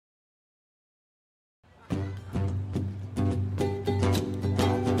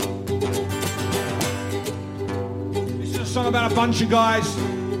song about a bunch of guys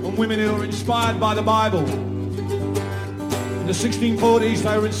and women who were inspired by the Bible. In the 1640s,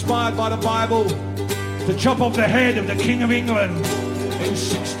 they were inspired by the Bible to chop off the head of the King of England. In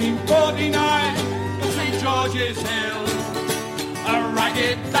 1649, St. George's Hill, a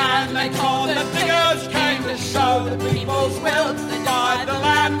ragged band they called the Diggers came to show the people's will. They defied the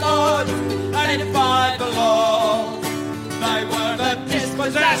landlord, they defied the law. They were the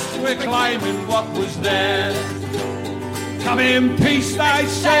dispossessed, reclaiming what was theirs. Come in peace, they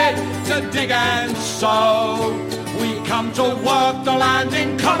said, to dig and sow. We come to work the land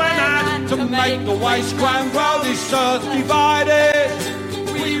in common and to make the waste ground grow. This earth divided,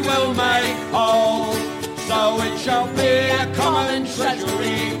 we will make whole. So it shall be a common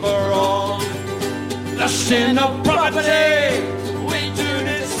treasury for all. The sin of property, we do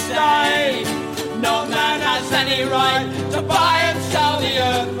disdain. No man has any right to buy and sell the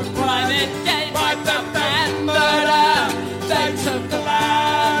earth for private gain. By theft and murder, they took the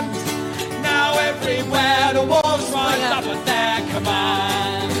land. Now everywhere the walls rise up at their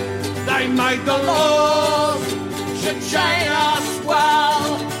command. They made the laws to chain us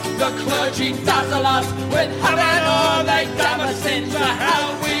well. The clergy dazzle us with heaven, or they damn us into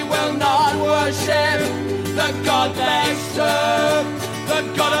hell. We will not worship the God they serve, the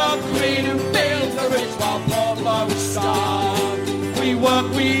God of greed who feels the rich while poor folks starve. We work,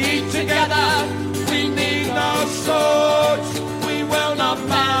 we eat together, we need no swords. We will not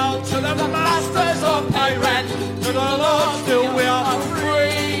bow to the masters or pay rent to the Lord. Still we are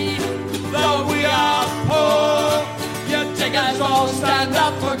free, though we are poor. You diggers all stand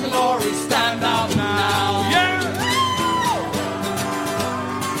up for glory, stand up now. Yeah!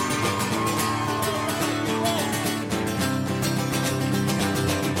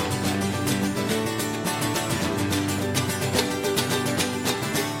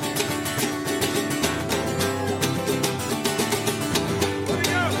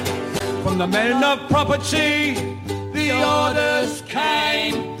 From the men of property, the orders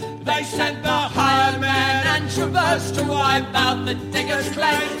came. They sent the hired men and traversed to wipe out the diggers'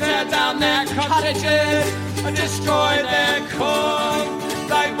 claims, tear down their cottages and destroy their corn.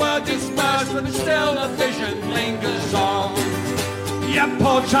 They were dispersed, but still the vision lingers on. You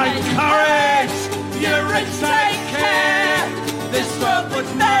poor take courage, you rich take care. This earth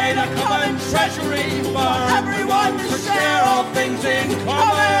was made a common treasury for everyone to share all things in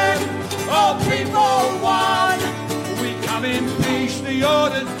common. All people one. We come in peace, the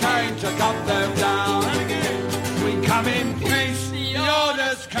orders came to cut them down. We come in peace, the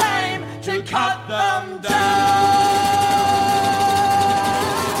orders came to cut them down.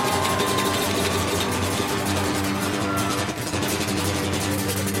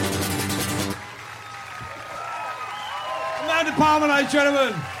 Land Department, ladies and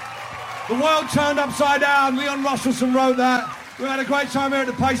gentlemen. The world turned upside down. Leon Russellson wrote that. We had a great time here at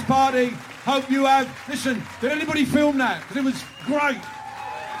the Pace Party. Hope you have. Listen, did anybody film that? Because it was great. I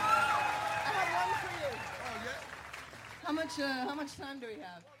have one for you. Oh, yeah. How much time do we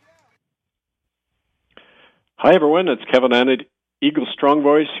have? Hi, everyone. It's Kevin Annett, Eagle Strong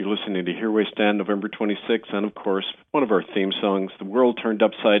Voice. You're listening to Here We Stand, November 26th. And, of course, one of our theme songs, The World Turned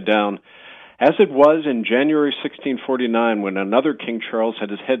Upside Down, as it was in January 1649 when another King Charles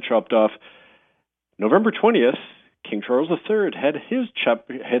had his head chopped off. November 20th, King Charles III had his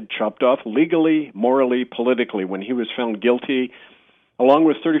head chopped off legally, morally, politically when he was found guilty, along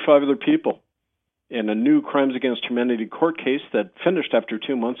with 35 other people, in a new Crimes Against Humanity court case that finished after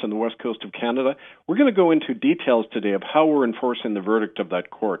 2 months on the west coast of Canada. We're going to go into details today of how we're enforcing the verdict of that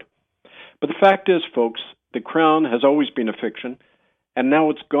court. But the fact is, folks, the Crown has always been a fiction, and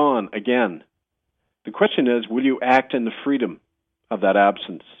now it's gone again. The question is, will you act in the freedom of that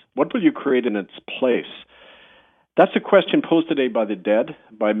absence? What will you create in its place? That's a question posed today by the dead,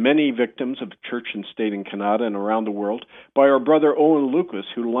 by many victims of church and state in Canada and around the world, by our brother Owen Lucas,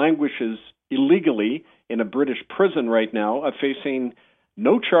 who languishes illegally in a British prison right now, facing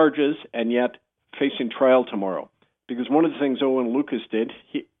no charges and yet facing trial tomorrow. Because one of the things Owen Lucas did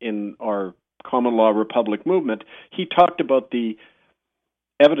in our common law republic movement, he talked about the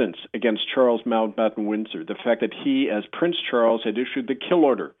evidence against Charles Mountbatten Windsor, the fact that he, as Prince Charles, had issued the kill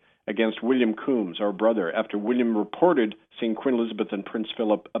order against William Coombs, our brother, after William reported seeing Queen Elizabeth and Prince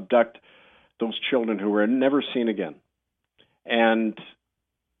Philip abduct those children who were never seen again. And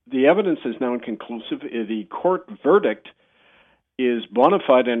the evidence is now inconclusive. The court verdict is bona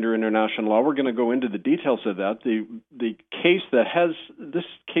fide under international law. We're going to go into the details of that. The case that has, this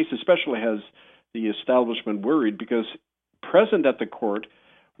case especially has the establishment worried because present at the court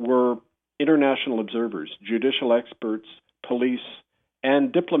were international observers, judicial experts, police,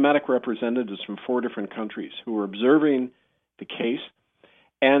 and diplomatic representatives from 4 different countries who were observing the case.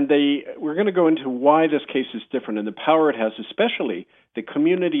 And we're going to go into why this case is different and the power it has, especially the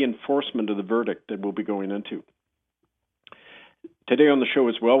community enforcement of the verdict that we'll be going into. Today on the show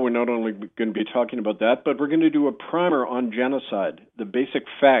as well, we're not only going to be talking about that, but we're going to do a primer on genocide, the basic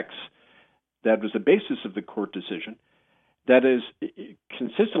facts that was the basis of the court decision that is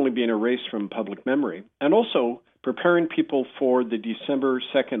consistently being erased from public memory, and also preparing people for the December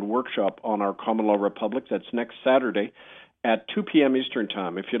 2nd workshop on our common law republic. That's next Saturday at 2 p.m. Eastern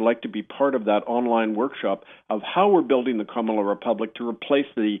Time. If you'd like to be part of that online workshop of how we're building the common law republic to replace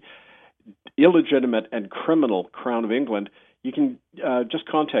the illegitimate and criminal Crown of England, you can just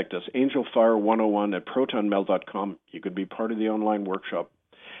contact us, angelfire101@protonmail.com. You could be part of the online workshop.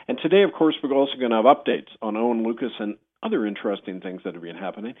 And today, of course, we're also going to have updates on Owen Lucas and other interesting things that have been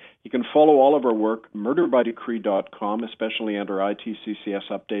happening. You can follow all of our work, murderbydecree.com, especially under ITCCS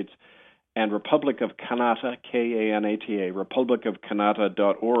updates, and Republic of Kanata, Kanata,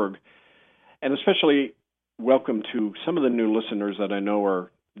 republicofkanata.org. And especially welcome to some of the new listeners that I know are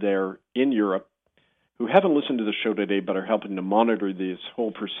there in Europe who haven't listened to the show today but are helping to monitor these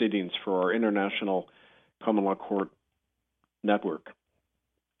whole proceedings for our International Common Law Court network.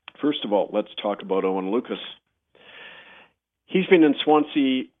 First of all, let's talk about Owen Lucas. He's been in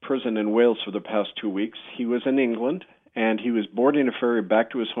Swansea prison in Wales for the past 2 weeks. He was in England, and he was boarding a ferry back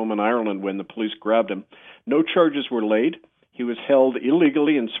to his home in Ireland when the police grabbed him. No charges were laid. He was held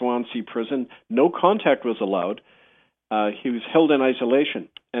illegally in Swansea prison. No contact was allowed. He was held in isolation,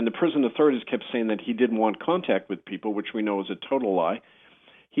 and the prison authorities kept saying that he didn't want contact with people, which we know is a total lie.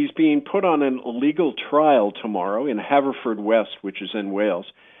 He's being put on an illegal trial tomorrow in Haverfordwest, which is in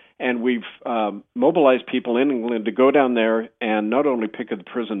Wales. And we've mobilized people in England to go down there and not only picket the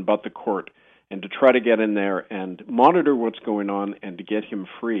prison, but the court, and to try to get in there and monitor what's going on and to get him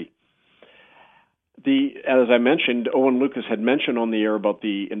free. As I mentioned, Owen Lucas had mentioned on the air about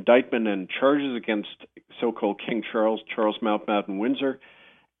the indictment and charges against so-called King Charles Mountbatten Windsor,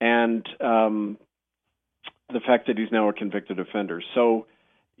 and the fact that he's now a convicted offender. So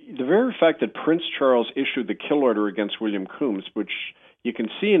the very fact that Prince Charles issued the kill order against William Coombs, which you can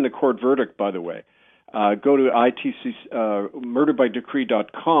see in the court verdict, by the way. Go to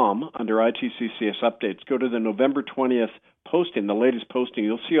murderbydecree.com under ITCCS updates. Go to the November 20th posting, the latest posting.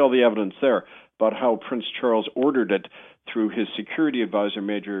 You'll see all the evidence there about how Prince Charles ordered it through his security advisor,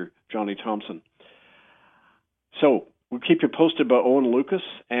 Major Johnny Thompson. So we'll keep you posted about Owen Lucas,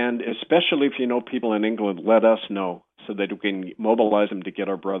 and especially if you know people in England, let us know so that we can mobilize them to get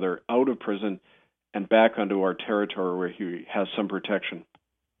our brother out of prison and back onto our territory where he has some protection.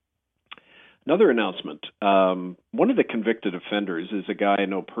 Another announcement. One of the convicted offenders is a guy I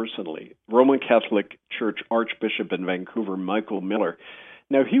know personally, Roman Catholic Church Archbishop in Vancouver, Michael Miller.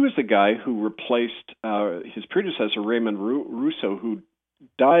 Now, he was the guy who replaced his predecessor, Raymond Russo, who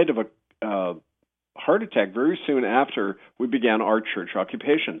died of a heart attack very soon after we began our church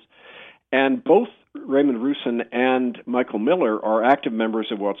occupations. And both Raymond Rusin and Michael Miller are active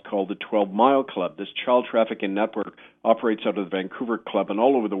members of what's called the 12 Mile Club. This child trafficking network operates out of the Vancouver Club and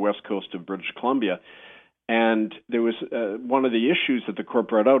all over the west coast of British Columbia. And there was one of the issues that the court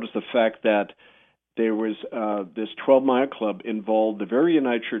brought out is the fact that there was this 12 Mile Club involved the very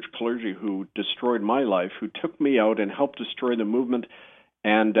United Church clergy who destroyed my life, who took me out and helped destroy the movement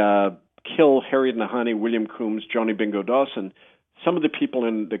and kill Harriet Nahani, William Coombs, Johnny Bingo Dawson, some of the people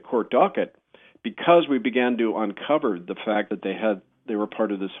in the court docket, because we began to uncover the fact that they were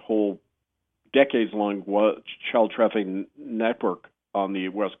part of this whole decades-long child trafficking network on the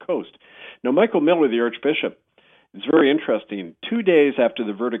West Coast. Now, Michael Miller, the Archbishop, is very interesting. 2 days after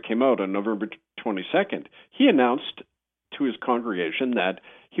the verdict came out on November 22nd, he announced to his congregation that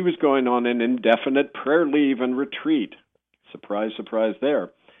he was going on an indefinite prayer leave and retreat. Surprise, surprise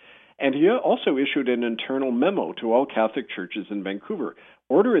there. And he also issued an internal memo to all Catholic churches in Vancouver,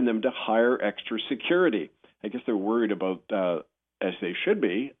 ordering them to hire extra security. I guess they're worried about, as they should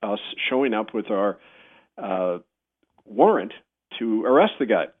be, us showing up with our warrant to arrest the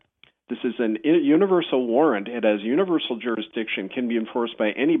guy. This is a universal warrant. It has universal jurisdiction, can be enforced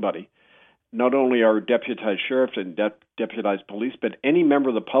by anybody, not only our deputized sheriff and deputized police, but any member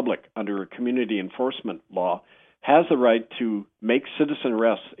of the public under a community enforcement law has the right to make citizen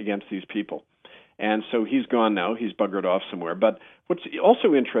arrests against these people. And so he's gone now. He's buggered off somewhere. But what's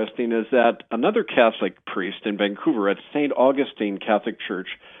also interesting is that another Catholic priest in Vancouver at St. Augustine Catholic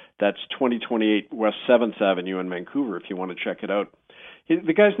Church, that's 2028 West 7th Avenue in Vancouver, if you want to check it out.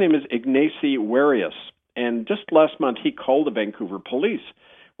 The guy's name is Ignacy Warius. And just last month, he called the Vancouver police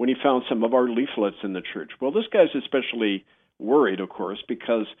when he found some of our leaflets in the church. Well, this guy's especially worried, of course,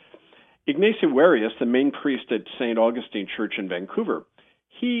 because Ignacio Warius, the main priest at St. Augustine Church in Vancouver,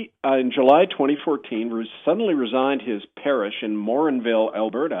 he, in July 2014, suddenly resigned his parish in Morinville,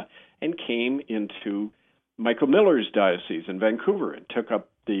 Alberta, and came into Michael Miller's diocese in Vancouver and took up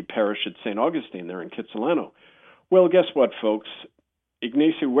the parish at St. Augustine there in Kitsilano. Well, guess what, folks?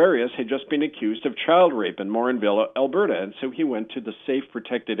 Ignacio Warius had just been accused of child rape in Morinville, Alberta, and so he went to the safe,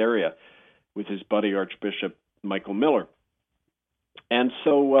 protected area with his buddy Archbishop Michael Miller. And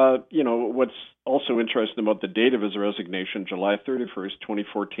so, what's also interesting about the date of his resignation, July 31st,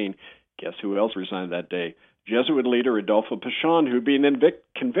 2014, guess who else resigned that day? Jesuit leader Adolfo Pichon, who'd been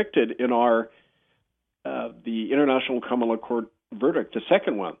convicted in the International Common Law Court verdict, the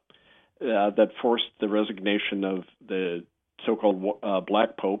second one, that forced the resignation of the so-called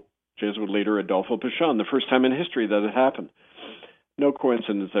Black Pope, Jesuit leader Adolfo Pichon, the first time in history that it happened. No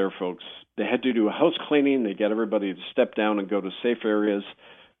coincidence there, folks. They had to do a house cleaning. They get everybody to step down and go to safe areas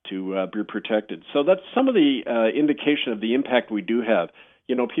to be protected. So that's some of the indication of the impact we do have.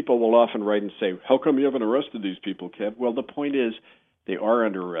 You know, people will often write and say, how come you haven't arrested these people, Kev? Well, the point is they are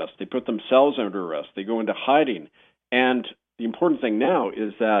under arrest. They put themselves under arrest. They go into hiding. And the important thing now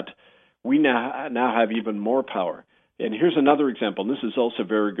is that we now have even more power. And here's another example. And this is also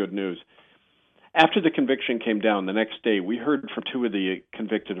very good news. After the conviction came down, the next day, we heard from two of the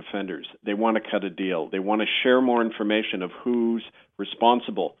convicted offenders. They want to cut a deal. They want to share more information of who's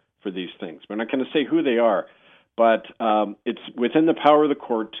responsible for these things. We're not going to say who they are, but it's within the power of the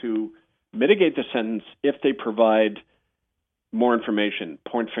court to mitigate the sentence if they provide more information,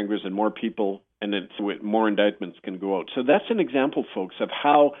 point fingers at more people, and more indictments can go out. So that's an example, folks, of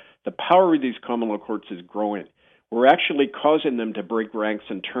how the power of these common law courts is growing. We're actually causing them to break ranks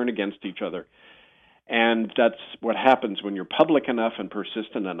and turn against each other. And that's what happens when you're public enough and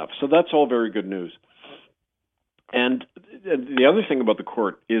persistent enough. So that's all very good news. And the other thing about the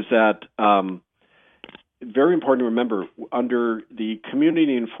court is that very important to remember, under the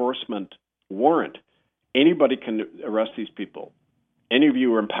community enforcement warrant, anybody can arrest these people. Any of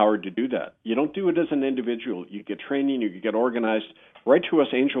you are empowered to do that. You don't do it as an individual. You get training, you get organized. Write to us,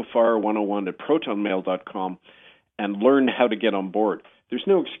 angelfire101 at protonmail.com, and learn how to get on board. There's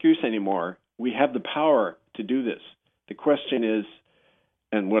no excuse anymore. We have the power to do this. The question is,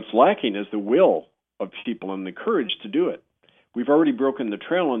 and what's lacking is the will of people and the courage to do it. We've already broken the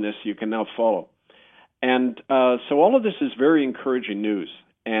trail on this. You can now follow. And so all of this is very encouraging news.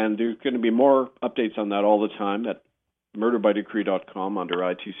 And there's going to be more updates on that all the time at murderbydecree.com under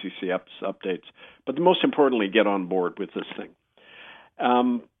ITCC updates. But most importantly, get on board with this thing.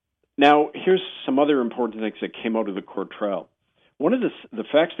 Now, here's some other important things that came out of the court trial. One of the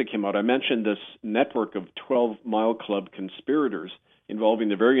facts that came out, I mentioned this network of 12 Mile Club conspirators involving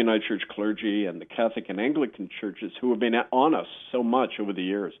the very United Church clergy and the Catholic and Anglican churches who have been on us so much over the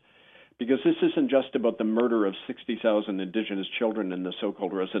years. Because this isn't just about the murder of 60,000 Indigenous children in the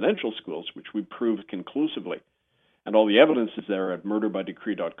so-called residential schools, which we proved conclusively. And all the evidence is there at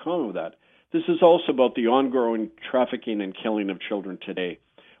murderbydecree.com of that. This is also about the ongoing trafficking and killing of children today.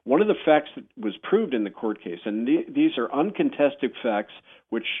 One of the facts that was proved in the court case, and these are uncontested facts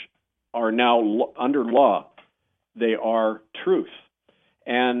which are now under law, they are truth.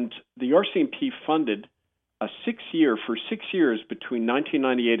 And the RCMP funded for 6 years between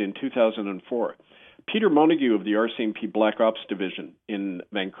 1998 and 2004. Peter Montague of the RCMP Black Ops Division in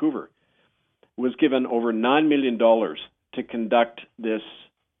Vancouver was given over $9 million to conduct this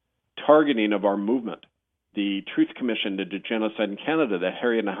targeting of our movement. The Truth Commission to Genocide in Canada that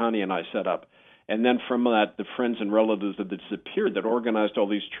Harry Nahani and I set up. And then from that, the friends and relatives that disappeared that organized all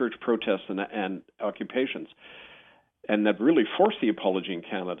these church protests and occupations and that really forced the apology in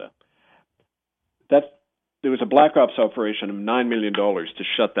Canada. There was a Black Ops operation of $9 million to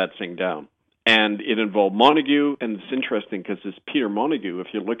shut that thing down. And it involved Montague, and it's interesting because this Peter Montague,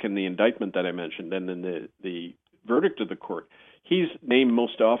 if you look in the indictment that I mentioned and in the verdict of the court, he's named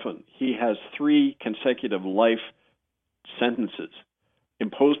most often. He has 3 consecutive life sentences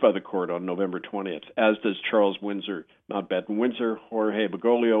imposed by the court on November 20th, as does Charles Mountbatten Windsor, Jorge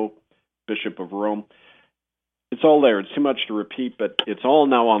Bergoglio, Bishop of Rome. It's all there. It's too much to repeat, but it's all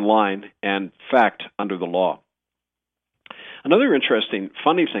now online and fact under the law. Another interesting,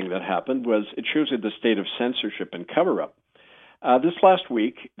 funny thing that happened was it shows you the state of censorship and cover-up. This last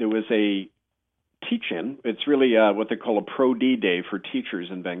week, there was a teach-in. It's really what they call a Pro-D Day for teachers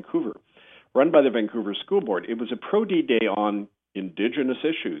in Vancouver, run by the Vancouver School Board. It was a Pro-D Day on Indigenous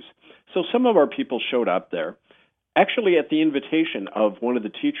issues. So some of our people showed up there, actually at the invitation of one of the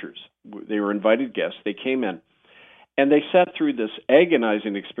teachers. They were invited guests. They came in. And they sat through this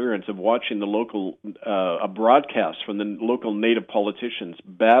agonizing experience of watching the local a broadcast from the local Native politicians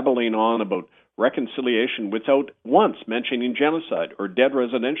babbling on about reconciliation without once mentioning genocide or dead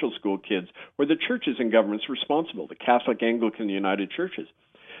residential school kids or the churches and governments responsible, the Catholic, Anglican, United Churches.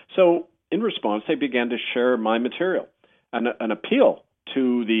 So in response, they began to share my material, an appeal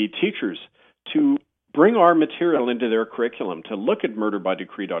to the teachers to bring our material into their curriculum, to look at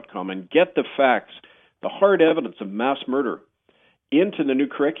murderbydecree.com and get the facts, the hard evidence of mass murder into the new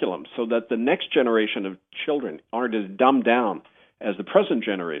curriculum so that the next generation of children aren't as dumbed down as the present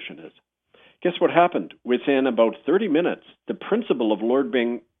generation is. Guess what happened? Within about 30 minutes, the principal of Lord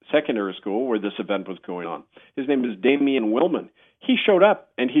Byng Secondary School, where this event was going on, his name is Damien Willman, he showed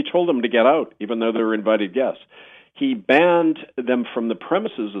up and he told them to get out, even though they were invited guests. He banned them from the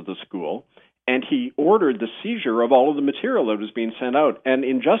premises of the school, and he ordered the seizure of all of the material that was being sent out. And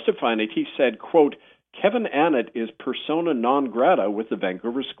in justifying it, he said, quote, Kevin Annett is persona non grata with the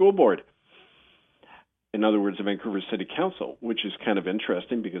Vancouver School Board. In other words, the Vancouver City Council, which is kind of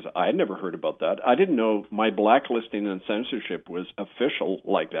interesting because I had never heard about that. I didn't know my blacklisting and censorship was official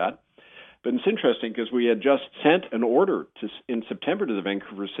like that. But it's interesting because we had just sent an order in September to the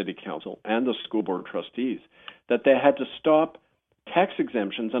Vancouver City Council and the school board trustees that they had to stop tax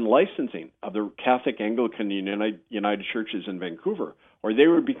exemptions and licensing of the Catholic, Anglican, United Churches in Vancouver, or they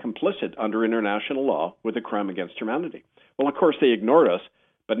would be complicit under international law with a crime against humanity. Well, of course, they ignored us,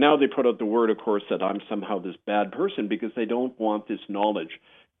 but now they put out the word, of course, that I'm somehow this bad person because they don't want this knowledge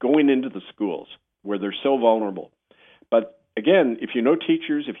going into the schools where they're so vulnerable. But again, if you know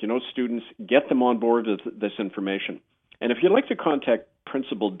teachers, if you know students, get them on board with this information. And if you'd like to contact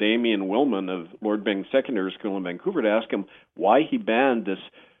Principal Damien Willman of Lord Byng Secondary School in Vancouver to ask him why he banned this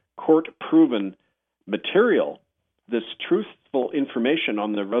court-proven material, this truthful information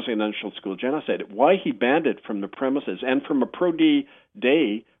on the residential school genocide, why he banned it from the premises and from a pro-D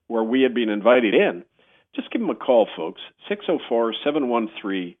day where we had been invited in, just give him a call, folks,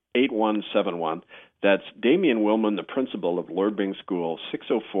 604-713-8171. That's Damien Willman, the principal of Lord Byng School,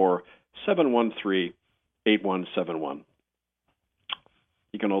 604-713-8171.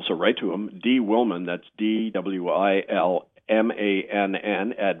 You can also write to him, D. Willman, that's DWILMANN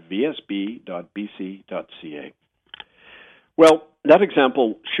at vsb.bc.ca. Well, that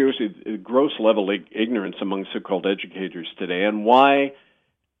example shows you the gross level of ignorance among so-called educators today and why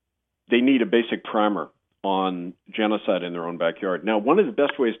they need a basic primer on genocide in their own backyard. Now, one of the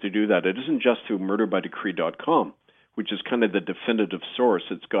best ways to do that, it isn't just through murderbydecree.com, which is kind of the definitive source.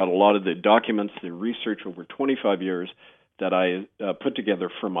 It's got a lot of the documents, the research over 25 years that I put together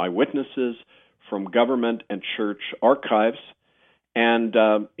from eyewitnesses, from government and church archives, and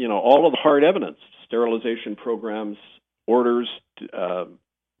all of the hard evidence, sterilization programs, orders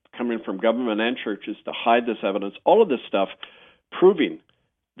coming from government and churches to hide this evidence, all of this stuff proving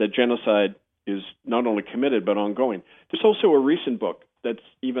that genocide is not only committed but ongoing. There's also a recent book that's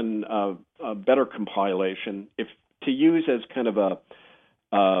even a better compilation, if to use as kind of a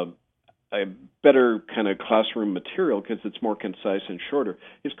better kind of classroom material because it's more concise and shorter.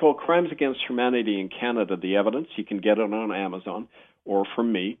 It's called Crimes Against Humanity in Canada, The Evidence. You can get it on Amazon or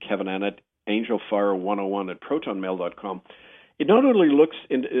from me, Kevin Annett, angelfire101 at protonmail.com. It not only looks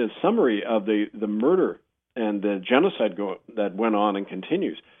in a summary of the murder and the genocide that went on and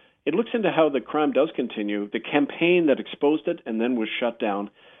continues, it looks into how the crime does continue, the campaign that exposed it and then was shut down,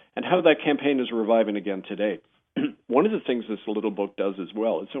 and how that campaign is reviving again today. One of the things this little book does as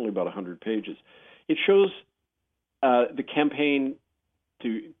well, it's only about 100 pages, it shows the campaign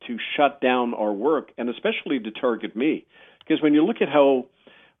to shut down our work, and especially to target me. Because when you look at how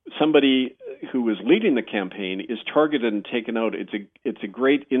somebody who is leading the campaign is targeted and taken out, it's a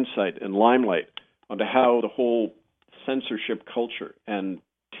great insight and limelight onto how the whole censorship culture and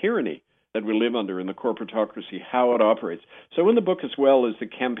tyranny that we live under in the corporatocracy, how it operates. So in the book as well is the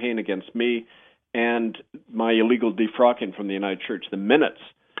campaign against me and my illegal defrocking from the United Church, the minutes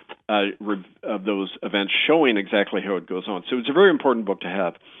of those events showing exactly how it goes on. So it's a very important book to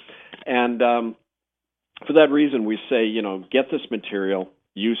have. And for that reason, we say, get this material,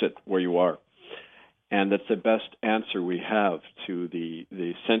 use it where you are. And that's the best answer we have to the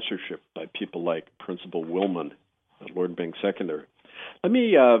censorship by people like Principal Willman at Lord Byng Secondary. Let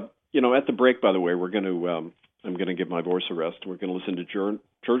me, at the break, by the way, I'm going to give my voice a rest. We're going to listen to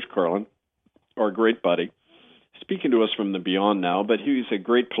George Carlin, our great buddy, speaking to us from the beyond now, but he's a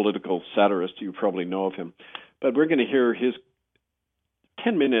great political satirist. You probably know of him. But we're going to hear his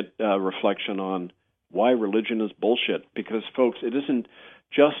 10-minute reflection on why religion is bullshit. Because, folks, it isn't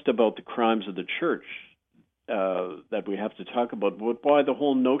just about the crimes of the church that we have to talk about, but why the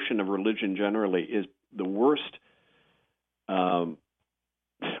whole notion of religion generally is the worst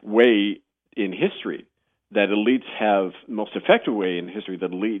way in history that elites have, most effective way in history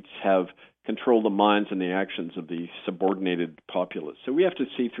that elites have controlled the minds and the actions of the subordinated populace. So we have to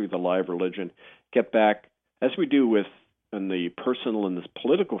see through the lie of religion, get back, as we do with on the personal and this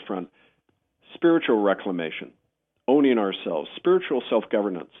political front, spiritual reclamation, owning ourselves, spiritual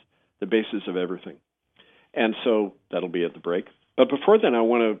self-governance, the basis of everything. And so that'll be at the break. But before then, I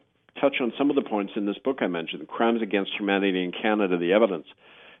want to touch on some of the points in this book I mentioned, Crimes Against Humanity in Canada, the Evidence,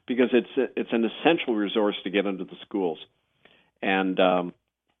 because it's an essential resource to get into the schools. And a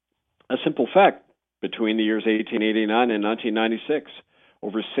simple fact, between the years 1889 and 1996,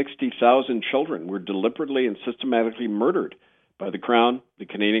 over 60,000 children were deliberately and systematically murdered by the Crown, the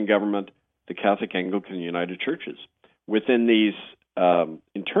Canadian government, the Catholic, Anglican, and United Churches within these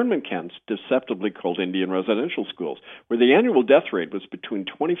internment camps, deceptively called Indian residential schools, where the annual death rate was between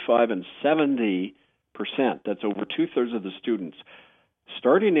 25 and 70%. That's over two-thirds of the students,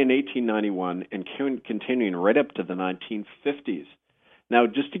 starting in 1891 and continuing right up to the 1950s. Now,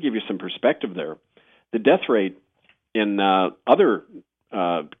 just to give you some perspective there, the death rate in other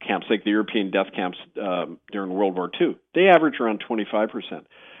camps, like the European death camps during World War II, they average around 25%.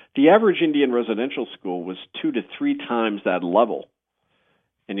 The average Indian residential school was 2 to 3 times that level,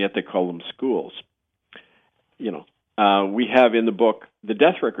 and yet they call them schools. You know, we have in the book the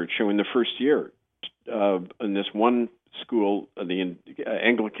death record showing the first year in this one school, the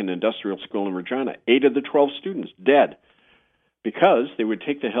Anglican Industrial School in Regina, 8 of the 12 students dead because they would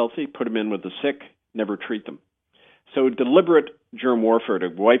take the healthy, put them in with the sick, never treat them. So deliberate germ warfare to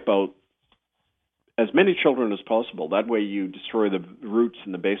wipe out as many children as possible. That way you destroy the roots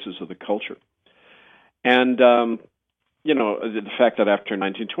and the basis of the culture. And, you know, the fact that after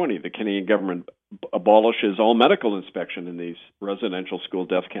 1920, the Canadian government abolishes all medical inspection in these residential school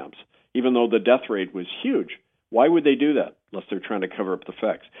death camps, even though the death rate was huge. Why would they do that unless they're trying to cover up the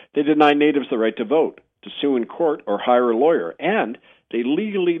facts? They deny natives the right to vote, to sue in court, or hire a lawyer, and they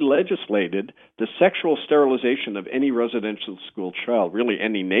legally legislated the sexual sterilization of any residential school child, really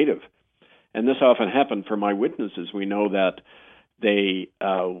any native. And this often happened for my witnesses. We know that they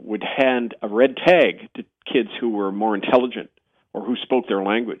would hand a red tag to kids who were more intelligent or who spoke their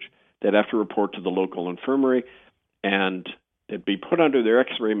language. They'd have to report to the local infirmary, and they'd be put under their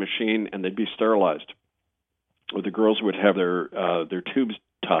X-ray machine, and they'd be sterilized. Or the girls would have their tubes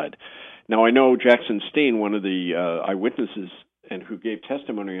tied. Now, I know Jackson Steen, one of the eyewitnesses, and who gave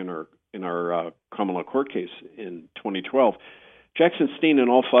testimony in our common law court case in 2012. Jackson Steen and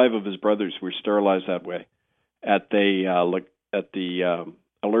all 5 of his brothers were sterilized that way at the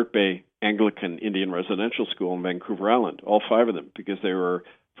Alert Bay Anglican Indian Residential School in Vancouver Island. All 5 of them, because they were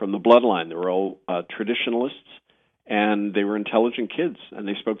from the bloodline. They were all traditionalists, and they were intelligent kids, and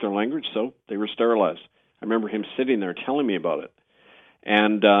they spoke their language, so they were sterilized. I remember him sitting there telling me about it.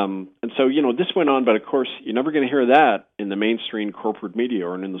 And so, you know, this went on, but of course, you're never going to hear that in the mainstream corporate media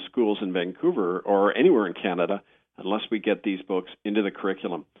or in the schools in Vancouver or anywhere in Canada unless we get these books into the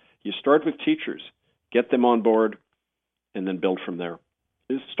curriculum. You start with teachers, get them on board, and then build from there.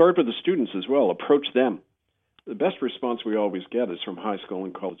 Start with the students as well. Approach them. The best response we always get is from high school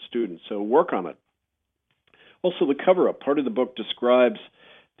and college students, so work on it. Also, the cover-up. Part of the book describes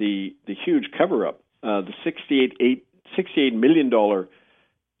the huge cover-up, the $68 million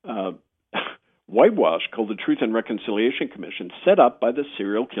whitewash called the Truth and Reconciliation Commission, set up by the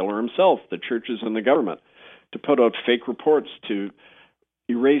serial killer himself, the churches and the government, to put out fake reports to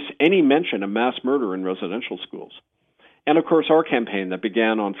erase any mention of mass murder in residential schools. And, of course, our campaign that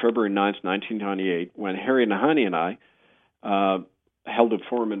began on February 9th, 1998, when Harry Nahani and I held a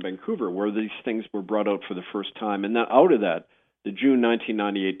forum in Vancouver where these things were brought out for the first time. And then out of that, the June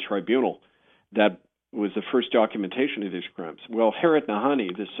 1998 tribunal that was the first documentation of these crimes. Well, Harriet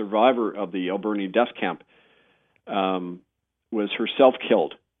Nahani, the survivor of the Alberni death camp, was herself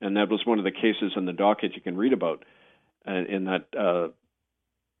killed. And that was one of the cases in the docket you can read about in that the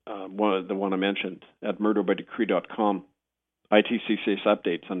one I mentioned at murderbydecree.com, ITCC's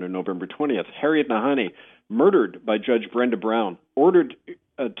updates under November 20th. Harriet Nahani, murdered by Judge Brenda Brown, ordered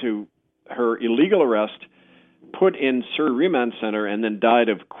to her illegal arrest, put in Surrey Remand Center, and then died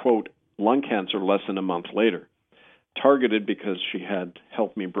of, quote, lung cancer less than a month later. Targeted because she had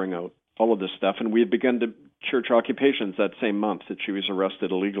helped me bring out all of this stuff, and we had begun to church occupations that same month that she was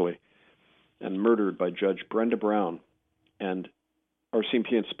arrested illegally and murdered by Judge Brenda Brown and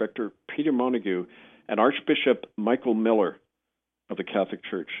RCMP Inspector Peter Montague and Archbishop Michael Miller of the Catholic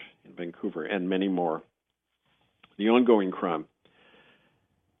Church in Vancouver, and many more. The ongoing crime.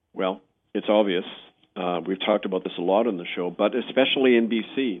 Well, it's obvious. We've talked about this a lot on the show, but especially in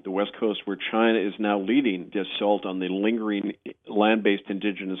BC, the West Coast, where China is now leading the assault on the lingering land-based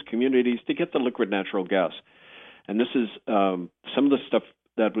indigenous communities to get the liquid natural gas. And this is some of the stuff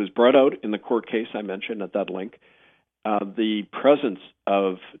that was brought out in the court case I mentioned at that link. The presence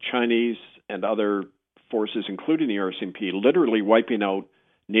of Chinese and other forces, including the RCMP, literally wiping out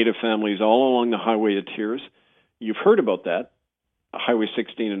Native families all along the Highway of Tears. You've heard about that, Highway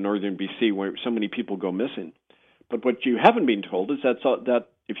 16 in northern BC, where so many people go missing. But what you haven't been told is that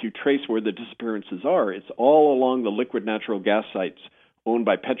if you trace where the disappearances are, it's all along the liquid natural gas sites owned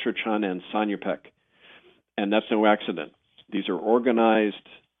by PetroChina and Sinopec. And that's no accident. These are organized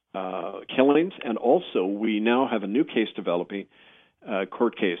killings, and also we now have a new case developing,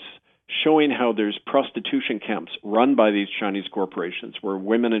 court case, showing how there's prostitution camps run by these Chinese corporations where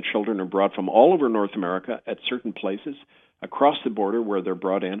women and children are brought from all over North America at certain places across the border where they're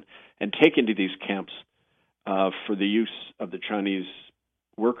brought in and taken to these camps for the use of the Chinese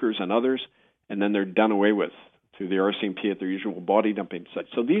workers and others, and then they're done away with through the RCMP at their usual body dumping sites.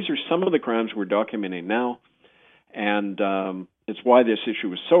 So these are some of the crimes we're documenting now, and it's why this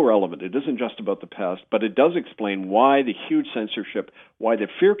issue is so relevant. It isn't just about the past, but it does explain why the huge censorship, why the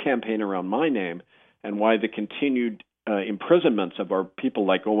fear campaign around my name, and why the continued imprisonments of our people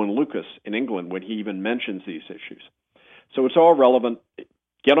like Owen Lucas in England when he even mentions these issues. So it's all relevant.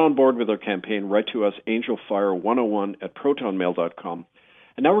 Get on board with our campaign. Write to us, angelfire101@protonmail.com.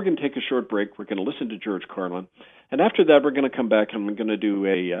 And now we're going to take a short break. We're going to listen to George Carlin. And after that, we're going to come back and we're going to do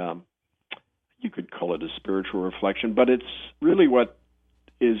a, you could call it a spiritual reflection, but it's really what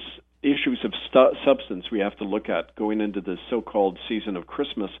is issues of substance we have to look at going into the so-called season of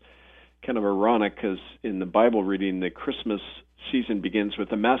Christmas. Kind of ironic because in the Bible reading, the Christmas season begins with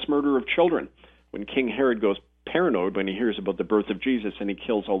the mass murder of children when King Herod goes paranoid when he hears about the birth of Jesus and he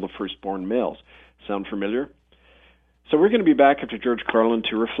kills all the firstborn males. Sound familiar? So we're going to be back after George Carlin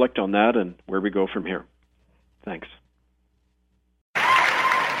to reflect on that and where we go from here. Thanks.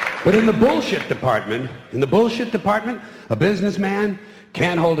 But in the bullshit department, a businessman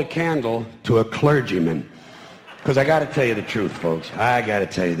can't hold a candle to a clergyman. Because I got to tell you the truth, folks. I got to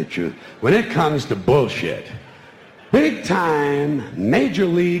tell you the truth. When it comes to bullshit, big time, major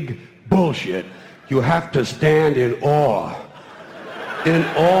league bullshit, you have to stand in awe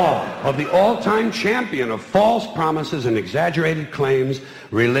of the all-time champion of false promises and exaggerated claims,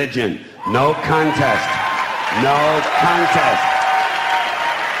 religion. No contest. No contest.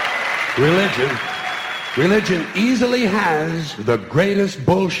 Religion easily has the greatest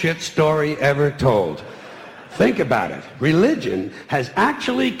bullshit story ever told. Think about it. Religion has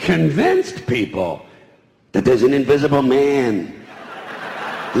actually convinced people that there's an invisible man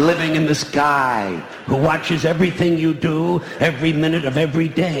living in the sky who watches everything you do every minute of every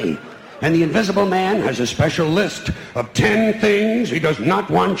day. And the invisible man has a special list of 10 things he does not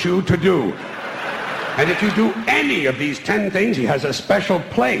want you to do. And if you do any of these 10 things, he has a special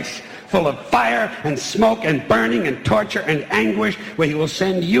place full of fire and smoke and burning and torture and anguish where he will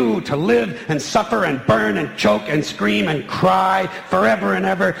send you to live and suffer and burn and choke and scream and cry forever and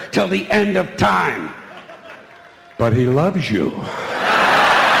ever till the end of time. But he loves you.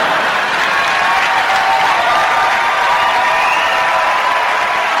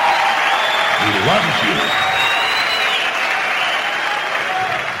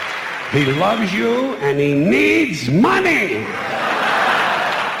 He loves you and he needs money.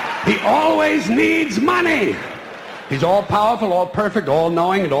 He always needs money. He's all powerful, all perfect, all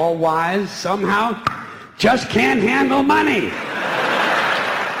knowing, and all wise. Somehow, just can't handle money.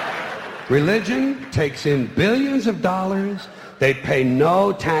 Religion takes in billions of dollars. They pay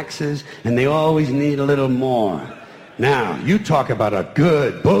no taxes, and they always need a little more. Now, you talk about a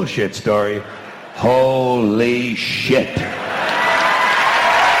good bullshit story. Holy shit.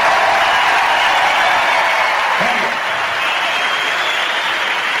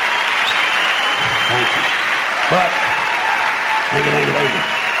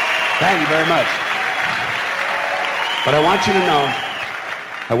 Thank you very much. But I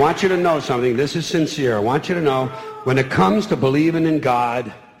want you to know something. This is sincere. I want you to know, when it comes to believing in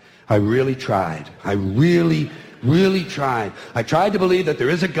God, I really tried. I really tried. I tried to believe that there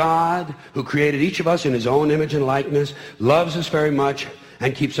is a God who created each of us in his own image and likeness, loves us very much,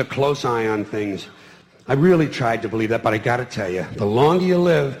 and keeps a close eye on things. I really tried to believe that, but I got to tell you, the longer you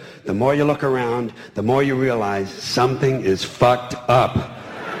live, the more you look around, the more you realize something is fucked up.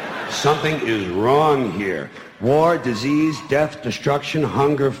 Something is wrong here. War, disease, death, destruction,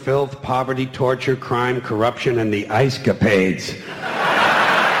 hunger, filth, poverty, torture, crime, corruption, and the ice-capades.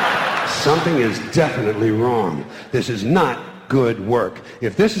 Something is definitely wrong. This is not good work.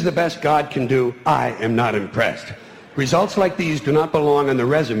 If this is the best God can do, I am not impressed. Results like these do not belong on the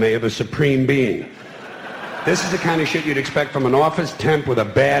resume of a supreme being. This is the kind of shit you'd expect from an office temp with a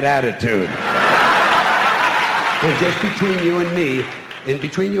bad attitude. And just between you and me,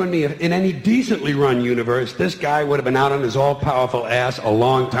 in any decently run universe, this guy would have been out on his all-powerful ass a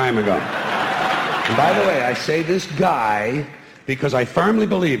long time ago. And by the way, I say this guy because I firmly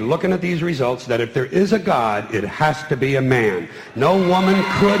believe, looking at these results, that if there is a God, it has to be a man. No woman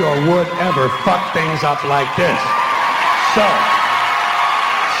could or would ever fuck things up like this.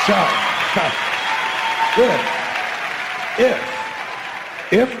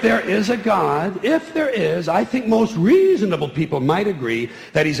 If there is a God, if there is, I think most reasonable people might agree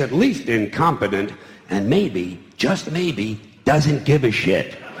that he's at least incompetent and maybe, just maybe, doesn't give a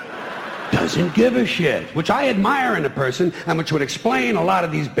shit. Doesn't give a shit, which I admire in a person and which would explain a lot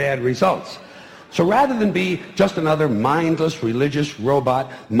of these bad results. So rather than be just another mindless religious robot,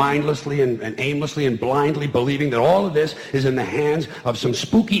 mindlessly and aimlessly and blindly believing that all of this is in the hands of some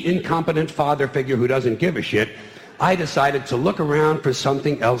spooky, incompetent father figure who doesn't give a shit, I decided to look around for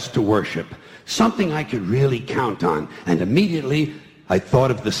something else to worship, something I could really count on. And immediately, I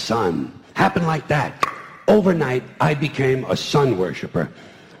thought of the sun. Happened like that. Overnight, I became a sun worshiper.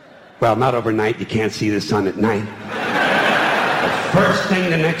 Well, not overnight. You can't see the sun at night. But first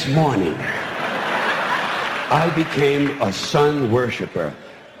thing the next morning, I became a sun worshiper.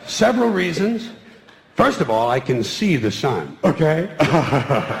 Several reasons. First of all, I can see the sun, okay?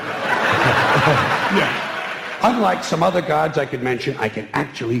 Yeah. Unlike some other gods I could mention, I can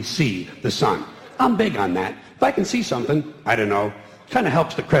actually see the sun. I'm big on that. If I can see something, I don't know, kind of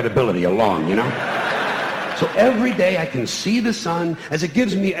helps the credibility along, you know? So every day I can see the sun as it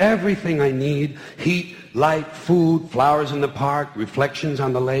gives me everything I need: heat, light, food, flowers in the park, reflections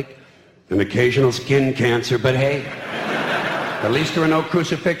on the lake, an occasional skin cancer, but hey, at least there are no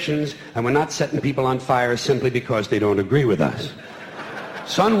crucifixions, and we're not setting people on fire simply because they don't agree with us.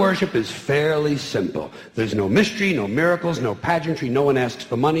 Sun worship is fairly simple. There's no mystery, no miracles, no pageantry, no one asks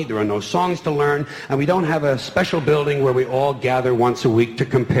for money, there are no songs to learn, and we don't have a special building where we all gather once a week to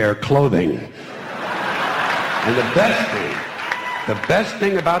compare clothing. And the best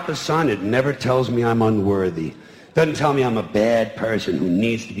thing about the sun, it never tells me I'm unworthy. Doesn't tell me I'm a bad person who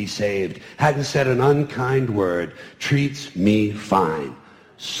needs to be saved. Hasn't said an unkind word. Treats me fine.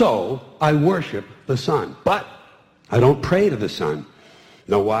 So I worship the sun. But I don't pray to the sun.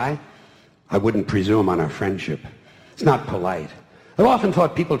 Know why? I wouldn't presume on our friendship. It's not polite. I've often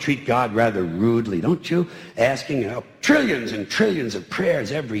thought people treat God rather rudely, don't you? Asking trillions and trillions of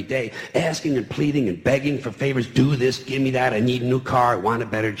prayers every day, asking and pleading and begging for favors. Do this, give me that, I need a new car, I want a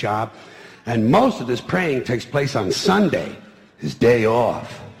better job. And most of this praying takes place on Sunday, his day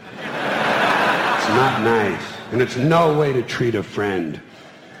off. It's not nice, and it's no way to treat a friend.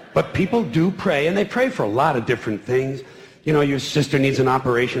 But people do pray, and they pray for a lot of different things. You know, your sister needs an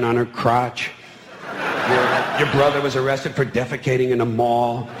operation on her crotch. Your brother was arrested for defecating in a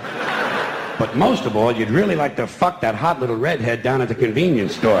mall. But most of all, you'd really like to fuck that hot little redhead down at the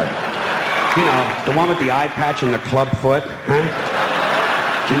convenience store. You know, the one with the eye patch and the club foot,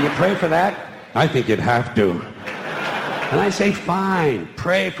 huh? Can you pray for that? I think you'd have to. And I say, fine,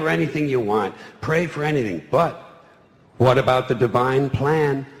 pray for anything you want. Pray for anything. But what about the divine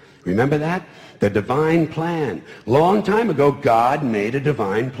plan? Remember that? The divine plan. Long time ago, God made a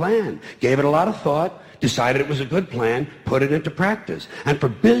divine plan. Gave it a lot of thought, decided it was a good plan, put it into practice. And for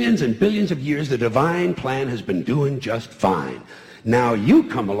billions and billions of years, the divine plan has been doing just fine. Now you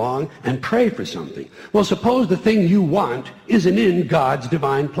come along and pray for something. Well, suppose the thing you want isn't in God's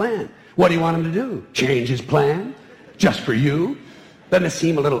divine plan. What do you want him to do? Change his plan? Just for you? Doesn't it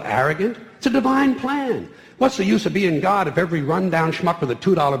seem a little arrogant? It's a divine plan. What's the use of being God if every rundown schmuck with a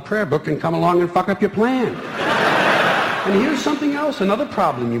 $2 prayer book can come along and fuck up your plan? And here's something else, another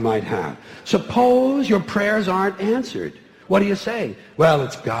problem you might have. Suppose your prayers aren't answered. What do you say? Well,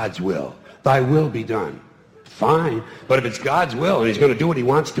 it's God's will. Thy will be done. Fine, but if it's God's will and he's going to do what he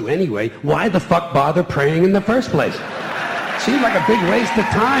wants to anyway, why the fuck bother praying in the first place? Seems like a big waste of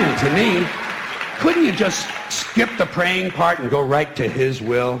time to me. Couldn't you just skip the praying part and go right to his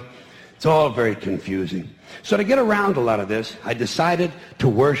will? It's all very confusing. So to get around a lot of this, I decided to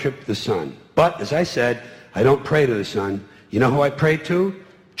worship the sun. But, as I said, I don't pray to the sun. You know who I pray to?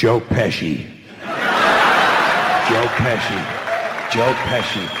 Joe Pesci. Joe Pesci. Joe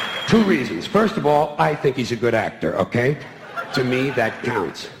Pesci. Two reasons. First of all, I think he's a good actor, okay? To me, that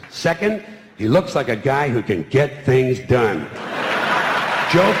counts. Second, he looks like a guy who can get things done.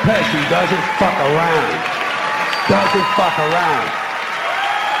 Joe Pesci doesn't fuck around. Doesn't fuck around.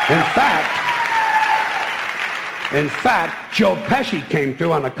 In fact, In fact, Joe Pesci came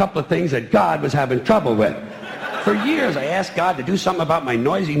through on a couple of things that God was having trouble with. For years, I asked God to do something about my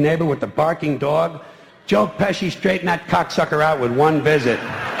noisy neighbor with the barking dog. Joe Pesci straightened that cocksucker out with one visit.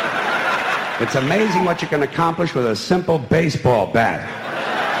 It's amazing what you can accomplish with a simple baseball bat.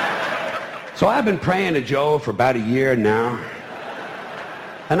 So I've been praying to Joe for about a year now.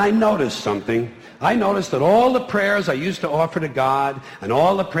 And I noticed something. I noticed that all the prayers I used to offer to God and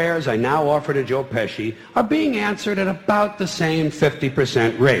all the prayers I now offer to Joe Pesci are being answered at about the same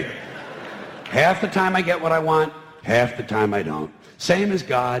 50% rate. Half the time I get what I want, half the time I don't. Same as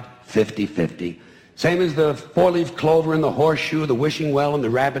God, 50-50. Same as the four-leaf clover and the horseshoe, the wishing well and the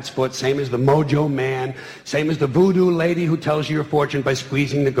rabbit's foot. Same as the mojo man. Same as the voodoo lady who tells you your fortune by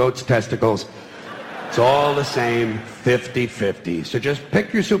squeezing the goat's testicles. It's all the same, 50-50. So just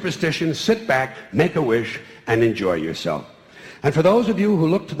pick your superstition, sit back, make a wish, and enjoy yourself. And for those of you who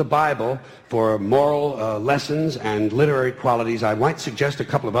look to the Bible for moral lessons and literary qualities, I might suggest a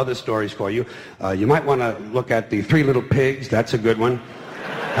couple of other stories for you. You might want to look at The Three Little Pigs. That's a good one.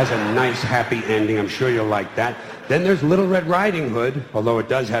 Has a nice, happy ending. I'm sure you'll like that. Then there's Little Red Riding Hood, although it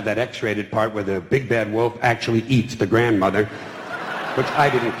does have that X-rated part where the big bad wolf actually eats the grandmother, which I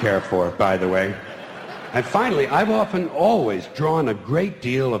didn't care for, by the way. And finally, I've often always drawn a great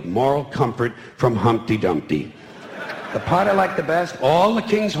deal of moral comfort from Humpty Dumpty. The part I like the best, all the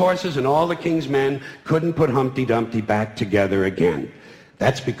king's horses and all the king's men couldn't put Humpty Dumpty back together again.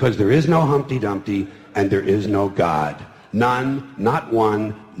 That's because there is no Humpty Dumpty and there is no God. None, not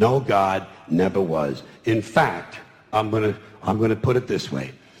one, no God, never was. In fact, I'm going to put it this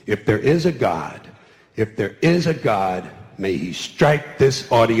way. If there is a God, may he strike this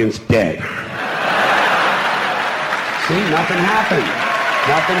audience dead. See, nothing happened.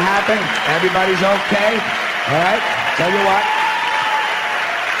 Nothing happened. Everybody's okay. All right? Tell you what.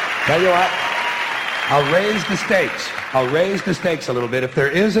 I'll raise the stakes a little bit. If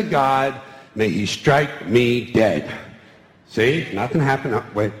there is a God, may he strike me dead. See? Nothing happened. Oh,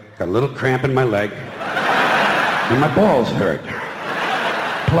 wait. Got a little cramp in my leg. And my balls hurt.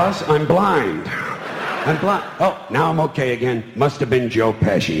 Plus, I'm blind. Oh, now I'm okay again. Must have been Joe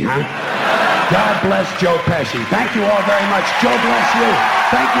Pesci, huh? God bless Joe Pesci. Thank you all very much. Joe bless you.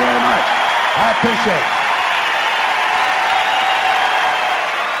 Thank you very much. I appreciate it.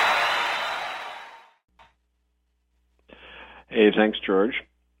 Hey, thanks, George.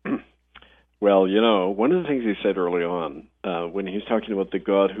 Well, you know, one of the things he said early on, when he's talking about the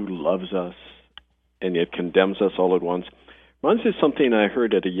God who loves us and yet condemns us all at once, reminds me of something I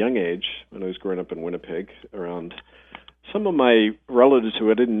heard at a young age when I was growing up in Winnipeg around some of my relatives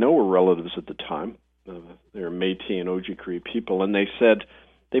who I didn't know were relatives at the time. They were Métis and Ojibwe people, and they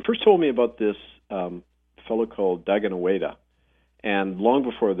first told me about this fellow called Daganoweda. And long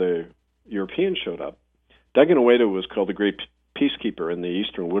before the Europeans showed up, Daganoweda was called the great peacekeeper in the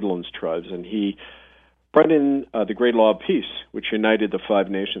Eastern Woodlands tribes, and he brought in the Great Law of Peace, which united the 5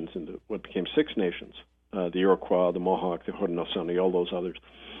 nations into what became 6 nations, the Iroquois, the Mohawk, the Haudenosaunee, all those others.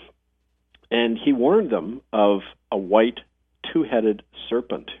 And he warned them of a white, 2-headed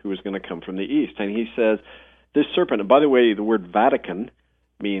serpent who was going to come from the east. And he says, this serpent, and by the way, the word Vatican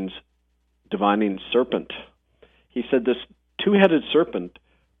means divining serpent. He said this 2-headed serpent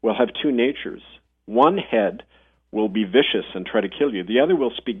will have 2 natures. One head will be vicious and try to kill you. The other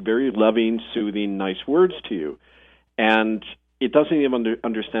will speak very loving, soothing, nice words to you. And it doesn't even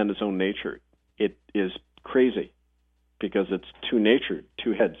understand its own nature. It is crazy because it's 2 nature,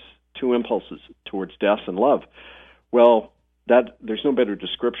 2 heads, 2 impulses towards death and love. Well, there's no better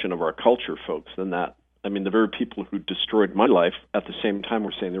description of our culture, folks, than that. I mean, the very people who destroyed my life at the same time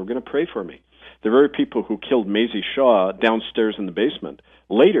were saying they were going to pray for me. The very people who killed Maisie Shaw downstairs in the basement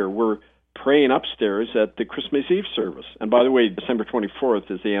later were praying upstairs at the Christmas Eve service. And by the way, December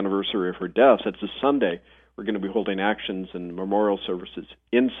 24th is the anniversary of her death. It's a Sunday. We're going to be holding actions and memorial services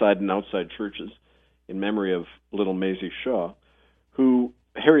inside and outside churches in memory of little Maisie Shaw, who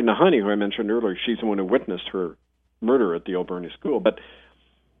Harry Nahani, who I mentioned earlier, she's the one who witnessed her murder at the Alberni School. But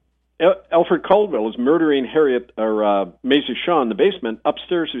Alfred Caldwell is murdering Maisie Shaw in the basement.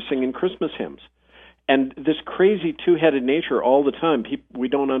 Upstairs, who's singing Christmas hymns. And this crazy 2-headed nature all the time, we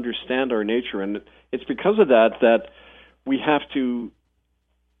don't understand our nature. And it's because of that we have to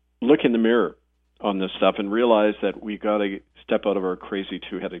look in the mirror on this stuff and realize that we got to step out of our crazy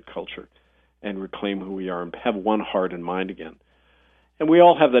 2-headed culture and reclaim who we are and have one heart and mind again. And we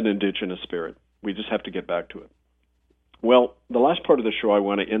all have that indigenous spirit. We just have to get back to it. Well, the last part of the show, I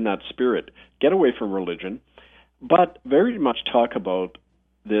want to, in that spirit, get away from religion, but very much talk about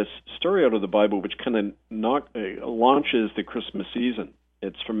this story out of the Bible, which kind of launches the Christmas season.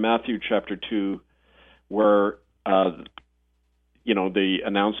 It's from Matthew chapter 2, where the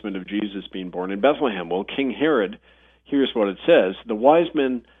announcement of Jesus being born in Bethlehem. Well, King Herod, here's what it says. The wise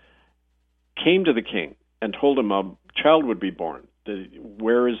men came to the king and told him a child would be born.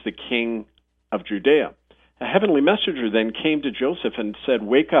 Where is the king of Judea? A heavenly messenger then came to Joseph and said,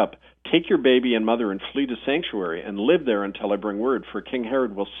 wake up, take your baby and mother and flee to sanctuary and live there until I bring word, for King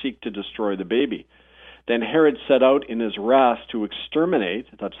Herod will seek to destroy the baby. Then Herod set out in his wrath to exterminate,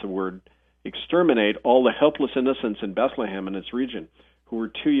 that's the word, exterminate all the helpless innocents in Bethlehem and its region, who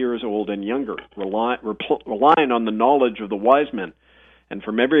were 2 years old and younger, relying on the knowledge of the wise men. And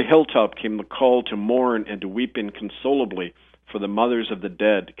from every hilltop came the call to mourn and to weep inconsolably, for the mothers of the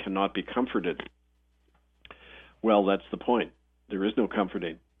dead cannot be comforted. Well, that's the point. There is no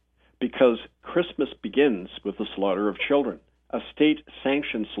comforting. Because Christmas begins with the slaughter of children, a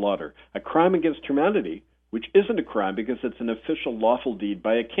state-sanctioned slaughter, a crime against humanity, which isn't a crime because it's an official lawful deed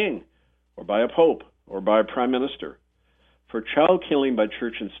by a king, or by a pope, or by a prime minister. For child killing by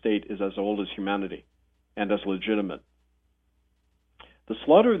church and state is as old as humanity, and as legitimate. The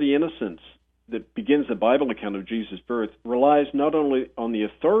slaughter of the innocents that begins the Bible account of Jesus' birth relies not only on the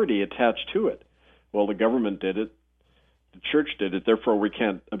authority attached to it. Well, the government did it, the church did it, therefore we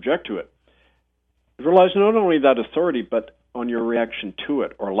can't object to it. It relies not only that authority, but on your reaction to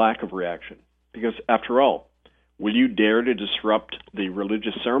it, or lack of reaction. Because after all, will you dare to disrupt the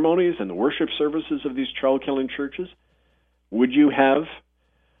religious ceremonies and the worship services of these child-killing churches? Would you have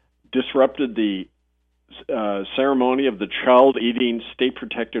disrupted the ceremony of the child-eating,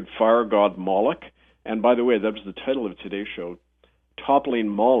 state-protected fire god Moloch? And by the way, that was the title of today's show, Toppling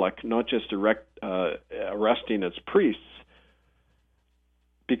Moloch, not just arresting its priests,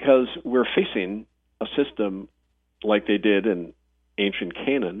 because we're facing a system like they did in ancient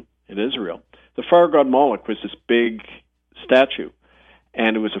Canaan in Israel. The fire god Moloch was this big statue,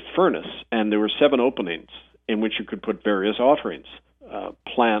 and it was a furnace, and there were 7 openings in which you could put various offerings,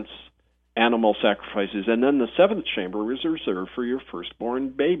 plants, animal sacrifices, and then the 7th chamber was reserved for your firstborn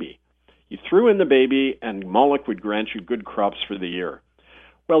baby. You threw in the baby, and Moloch would grant you good crops for the year.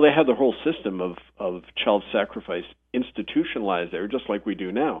 Well, they had the whole system of child sacrifice institutionalized there, just like we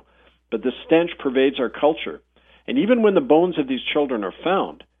do now. But the stench pervades our culture. And even when the bones of these children are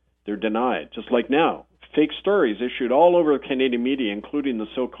found, they're denied, just like now. Fake stories issued all over Canadian media, including the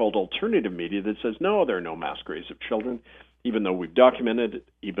so-called alternative media, that says, no, there are no mass graves of children, even though we've documented it,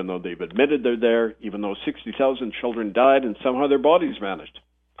 even though they've admitted they're there, even though 60,000 children died and somehow their bodies vanished.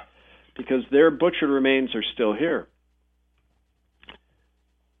 Because their butchered remains are still here.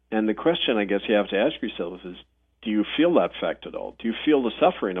 And the question I guess you have to ask yourself is, do you feel that fact at all? Do you feel the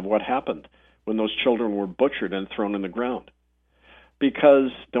suffering of what happened when those children were butchered and thrown in the ground?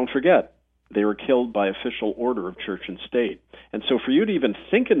 Because, don't forget, they were killed by official order of church and state. And so for you to even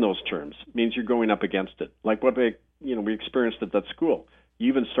think in those terms means you're going up against it. Like what we experienced at that school. You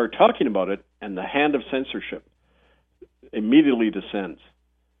even start talking about it, and the hand of censorship immediately descends.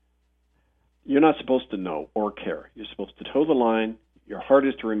 You're not supposed to know or care. You're supposed to toe the line. Your heart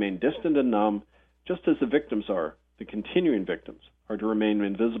is to remain distant and numb, just as the victims are, the continuing victims, are to remain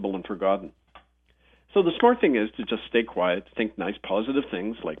invisible and forgotten. So the smart thing is to just stay quiet, think nice, positive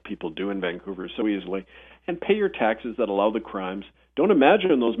things like people do in Vancouver so easily, and pay your taxes that allow the crimes. Don't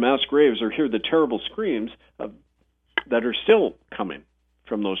imagine those mass graves or hear the terrible screams that are still coming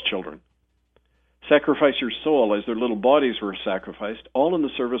from those children. Sacrifice your soul as their little bodies were sacrificed, all in the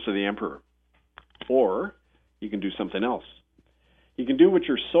service of the emperor. Or you can do something else. You can do what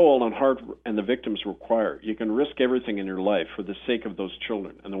your soul and heart and the victims require. You can risk everything in your life for the sake of those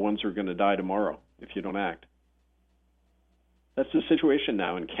children and the ones who are going to die tomorrow if you don't act. That's the situation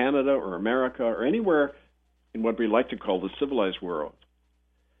now in Canada or America or anywhere in what we like to call the civilized world.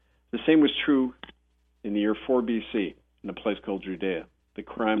 The same was true in the year 4 BC in a place called Judea. The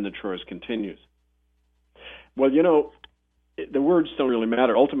crime in the Troas continues. Well, the words don't really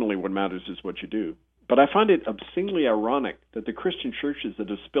matter. Ultimately, what matters is what you do. But I find it obscenely ironic that the Christian churches that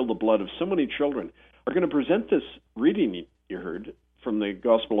have spilled the blood of so many children are going to present this reading you heard from the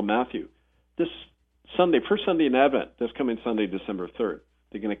Gospel of Matthew this Sunday, first Sunday in Advent, this coming Sunday, December 3rd.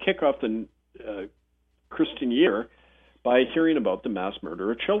 They're going to kick off the Christian year by hearing about the mass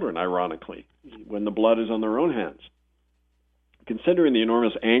murder of children, ironically, when the blood is on their own hands. Considering the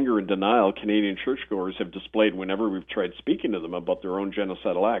enormous anger and denial Canadian churchgoers have displayed whenever we've tried speaking to them about their own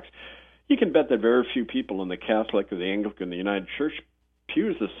genocidal acts, you can bet that very few people in the Catholic or the Anglican or the United Church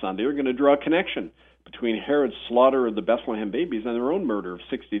pews this Sunday are going to draw a connection between Herod's slaughter of the Bethlehem babies and their own murder of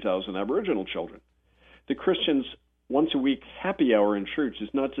 60,000 Aboriginal children. The Christians' once-a-week happy hour in church is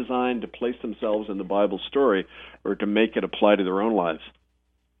not designed to place themselves in the Bible story or to make it apply to their own lives.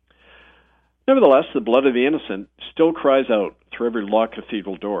 Nevertheless, the blood of the innocent still cries out through every locked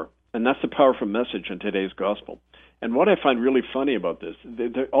cathedral door. And that's the powerful message in today's gospel. And what I find really funny about this,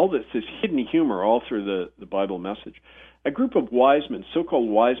 all this hidden humor all through the Bible message. A group of wise men, so-called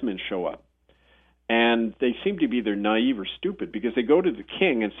wise men, show up. And they seem to be either naive or stupid because they go to the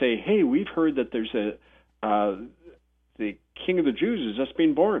king and say, hey, we've heard that there's the king of the Jews has just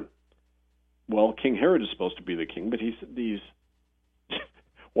been born. Well, King Herod is supposed to be the king, but these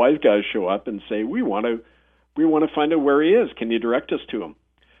wise guys show up and say, we want to find out where he is. Can you direct us to him?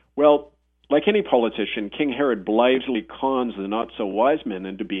 Well, like any politician, King Herod blithely cons the not-so-wise men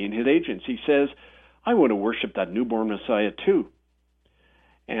into being his agents. He says, I want to worship that newborn Messiah too.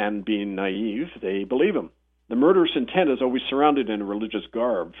 And being naive, they believe him. The murderous intent is always surrounded in a religious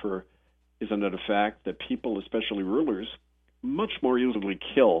garb, for isn't it a fact that people, especially rulers, much more easily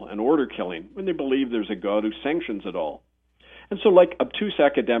kill and order killing when they believe there's a God who sanctions it all? And so like obtuse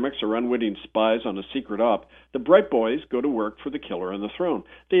academics or unwitting spies on a secret op, the bright boys go to work for the killer on the throne.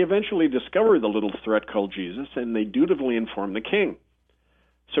 They eventually discover the little threat called Jesus, and they dutifully inform the king.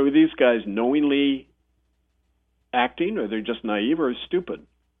 So are these guys knowingly acting, or they're just naive, or stupid?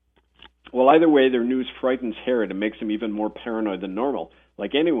 Well, either way, their news frightens Herod and makes him even more paranoid than normal,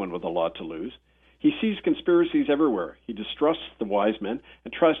 like anyone with a lot to lose. He sees conspiracies everywhere. He distrusts the wise men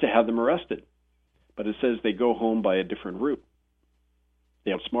and tries to have them arrested. But it says they go home by a different route. They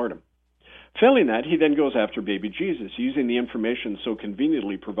outsmart him. Failing that, he then goes after baby Jesus, using the information so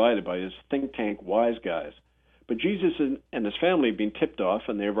conveniently provided by his think tank wise guys. But Jesus and his family have been tipped off,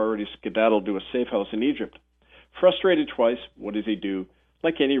 and they have already skedaddled to a safe house in Egypt. Frustrated twice, what does he do?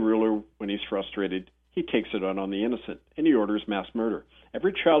 Like any ruler, when he's frustrated, he takes it on the innocent, and he orders mass murder.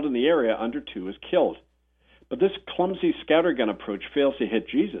 Every child in the area under 2 is killed. But this clumsy scattergun approach fails to hit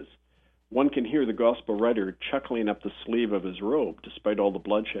Jesus. One can hear the gospel writer chuckling up the sleeve of his robe, despite all the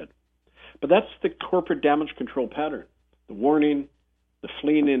bloodshed. But that's the corporate damage control pattern. The warning, the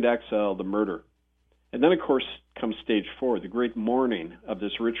fleeing into exile, the murder. And then, of course, comes stage 4, the great mourning of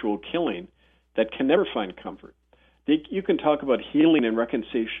this ritual killing that can never find comfort. You can talk about healing and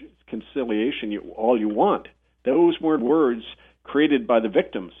reconciliation all you want. Those weren't words created by the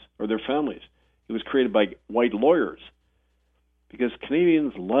victims or their families. It was created by white lawyers. Because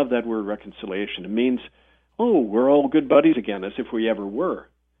Canadians love that word reconciliation. It means, oh, we're all good buddies again, as if we ever were.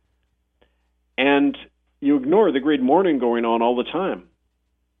 And you ignore the great mourning going on all the time.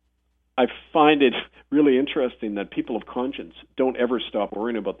 I find it really interesting that people of conscience don't ever stop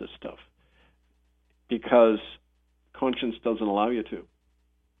worrying about this stuff, because conscience doesn't allow you to.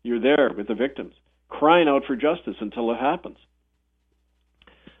 You're there with the victims, crying out for justice until it happens.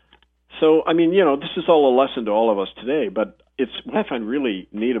 So, I mean, this is all a lesson to all of us today, but it's what I find really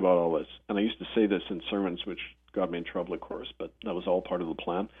neat about all this, and I used to say this in sermons, which got me in trouble, of course, but that was all part of the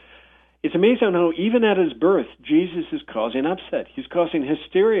plan. It's amazing how even at his birth, Jesus is causing upset. He's causing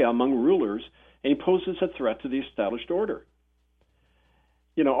hysteria among rulers, and he poses a threat to the established order.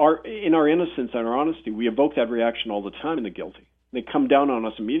 In our innocence and our honesty, we evoke that reaction all the time in the guilty. They come down on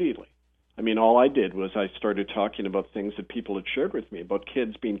us immediately. I mean, all I did was I started talking about things that people had shared with me, about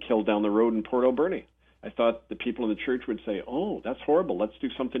kids being killed down the road in Port Alberni. I thought the people in the church would say, oh, that's horrible, let's do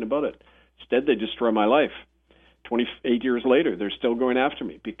something about it. Instead, they destroy my life. 28 years later, they're still going after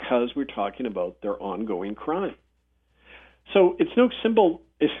me because we're talking about their ongoing crime. So it's no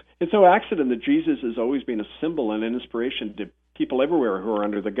accident that Jesus has always been a symbol and an inspiration to people everywhere who are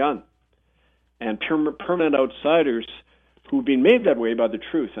under the gun, and permanent outsiders who've been made that way by the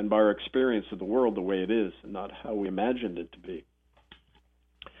truth and by our experience of the world the way it is, and not how we imagined it to be.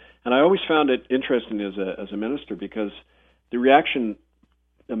 And I always found it interesting as a minister, because the reaction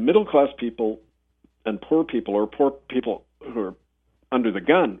of middle-class people and poor people, or poor people who are under the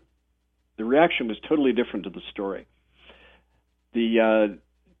gun, the reaction was totally different to the story. The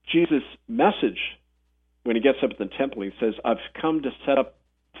Jesus' message, when he gets up at the temple, he says, I've come to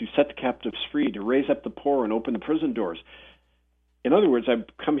set the captives free, to raise up the poor and open the prison doors. In other words, I've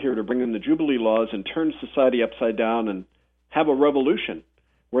come here to bring in the Jubilee laws and turn society upside down and have a revolution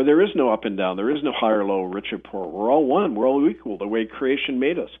where there is no up and down, there is no high or low, rich or poor. We're all one, we're all equal, the way creation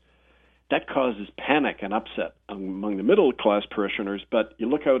made us. That causes panic and upset among the middle-class parishioners, but you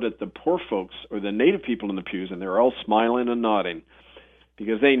look out at the poor folks or the native people in the pews, and they're all smiling and nodding,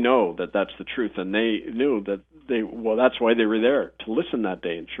 because they know that that's the truth, and they knew that that's why they were there, to listen that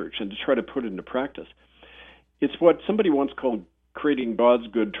day in church and to try to put it into practice. It's what somebody once called creating God's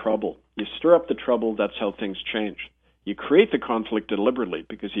good trouble. You stir up the trouble, that's how things change. You create the conflict deliberately,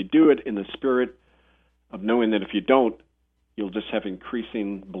 because you do it in the spirit of knowing that if you don't, you'll just have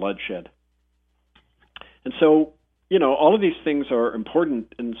increasing bloodshed. And so, all of these things are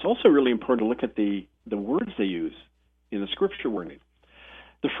important, and it's also really important to look at the words they use in the scripture warning.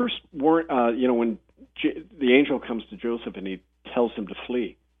 The first when the angel comes to Joseph and he tells him to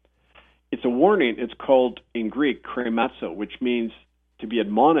flee, it's a warning. It's called in Greek kremazo, which means to be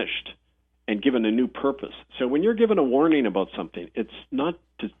admonished and given a new purpose. So when you're given a warning about something, it's not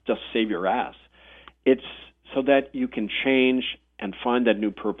to just save your ass. It's so that you can change and find that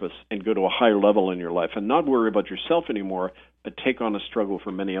new purpose and go to a higher level in your life and not worry about yourself anymore, but take on a struggle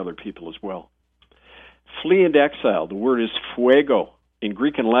for many other people as well. Flee into exile. The word is fuego. In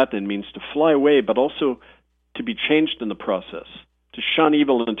Greek and Latin, it means to fly away, but also to be changed in the process, to shun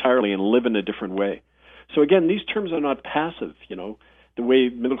evil entirely and live in a different way. So again, these terms are not passive, The way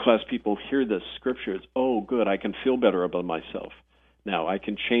middle-class people hear this scripture is, oh, good, I can feel better about myself. Now, I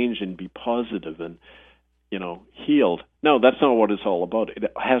can change and be positive and, healed. No, that's not what it's all about. It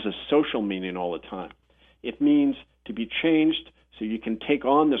has a social meaning all the time. It means to be changed so you can take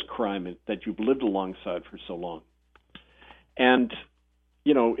on this crime that you've lived alongside for so long. And,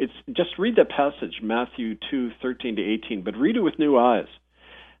 it's just read that passage, Matthew 2:13-18, but read it with new eyes.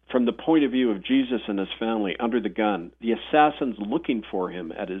 From the point of view of Jesus and his family under the gun, the assassins looking for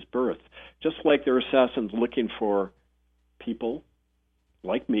him at his birth, just like there are assassins looking for people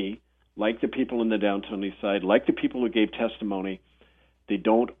like me, like the people in the downtown east side, like the people who gave testimony. They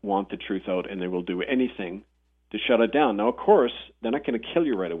don't want the truth out, and they will do anything to shut it down. Now, of course, they're not going to kill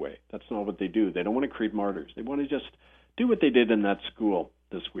you right away. That's not what they do. They don't want to create martyrs. They want to just do what they did in that school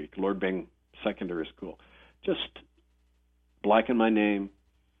this week, Lord Byng Secondary School. Just blacken my name,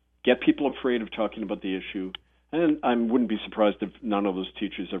 get people afraid of talking about the issue, and I wouldn't be surprised if none of those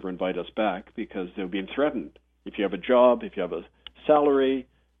teachers ever invite us back because they're being threatened. If you have a job, if you have a salary,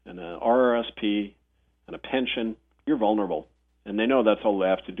 and an RRSP, and a pension, you're vulnerable. And they know that's all they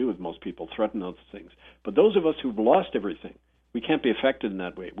have to do with most people, threaten those things. But those of us who've lost everything, we can't be affected in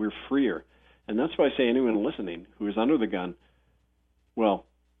that way. We're freer. And that's why I say anyone listening who is under the gun, well,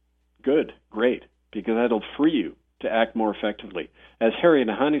 good, great, because that'll free you to act more effectively. As Harriet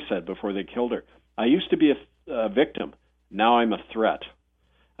Nahani said before they killed her, I used to be a victim. Now I'm a threat.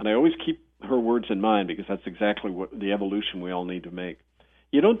 And I always keep her words in mind because that's exactly what the evolution we all need to make.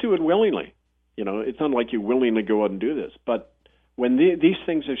 You don't do it willingly. It's not like you willingly go out and do this. But when these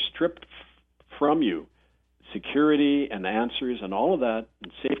things are stripped from you, security and answers and all of that,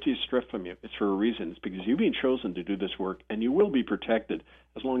 and safety is stripped from you, it's for a reason. It's because you've been chosen to do this work, and you will be protected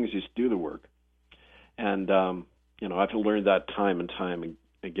as long as you do the work. And, I've learned that time and time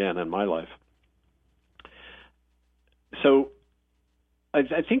again in my life. So I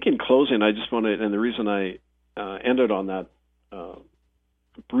think in closing, I just want to, and the reason I ended on that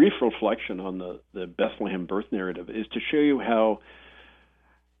brief reflection on the Bethlehem birth narrative is to show you how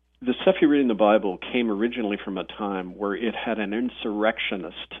the stuff you read in the Bible came originally from a time where it had an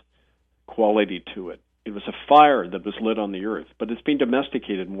insurrectionist quality to it. It was a fire that was lit on the earth, but it's been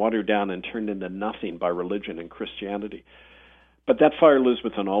domesticated and watered down and turned into nothing by religion and Christianity. But that fire lives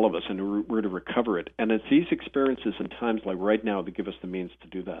within all of us, and we're to recover it. And it's these experiences in times like right now that give us the means to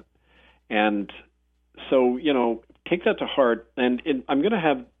do that. And so, take that to heart. And I'm going to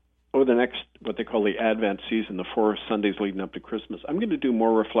have, over the next, what they call the Advent season, the 4 Sundays leading up to Christmas, I'm going to do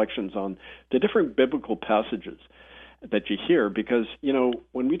more reflections on the different biblical passages that you hear, because,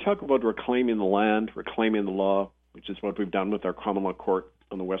 when we talk about reclaiming the land, reclaiming the law, which is what we've done with our common law court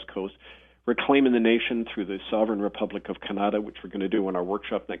on the West Coast, reclaiming the nation through the Sovereign Republic of Canada, which we're going to do in our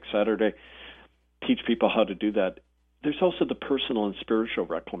workshop next Saturday, teach people how to do that. There's also the personal and spiritual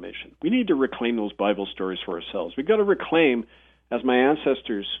reclamation. We need to reclaim those Bible stories for ourselves. We've got to reclaim, as my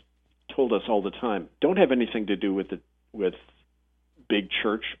ancestors told us all the time, don't have anything to do with big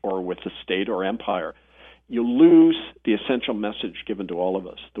church or with the state or empire. You lose the essential message given to all of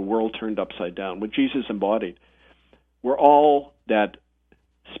us, the world turned upside down, what Jesus embodied. We're all that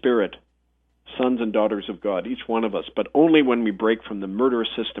spirit, sons and daughters of God, each one of us, but only when we break from the murderous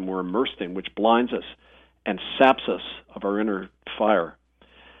system we're immersed in, which blinds us and saps us of our inner fire.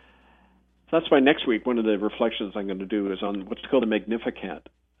 So that's why next week, one of the reflections I'm going to do is on what's called the Magnificat,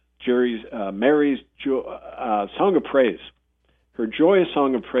 Mary's song of praise, her joyous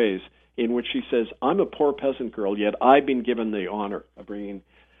song of praise, in which she says, I'm a poor peasant girl, yet I've been given the honor of bringing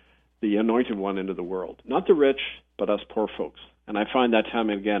the anointed one into the world. Not the rich, but us poor folks. And I find that time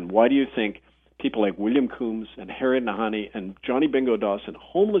and again, why do you think people like William Coombs and Harriet Nahani and Johnny Bingo Dawson,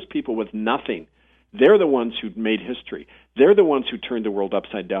 homeless people with nothing, they're the ones who made history. They're the ones who turned the world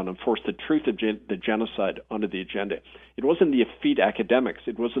upside down and forced the truth of the genocide onto the agenda. It wasn't the effete academics.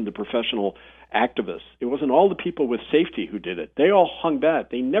 It wasn't the professional activists. It wasn't all the people with safety who did it. They all hung back.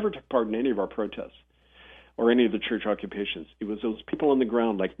 They never took part in any of our protests. or any of the church occupations. It was those people on the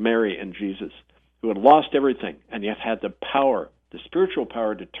ground like Mary and Jesus who had lost everything and yet had the power, the spiritual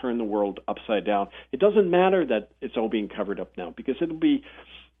power to turn the world upside down. It doesn't matter that it's all being covered up now because it'll be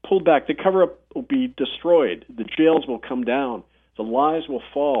pulled back. The cover-up will be destroyed. The jails will come down. The lies will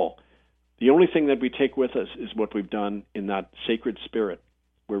fall. The only thing that we take with us is what we've done in that sacred spirit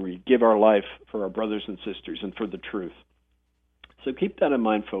where we give our life for our brothers and sisters and for the truth. So keep that in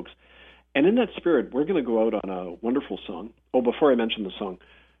mind, folks. And in that spirit, we're going to go out on a wonderful song. Oh, before I mention the song,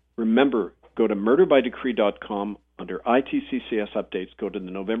 remember, go to murderbydecree.com under ITCCS updates, go to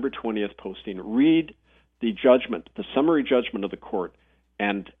the November 20th posting, read the judgment, the summary judgment of the court,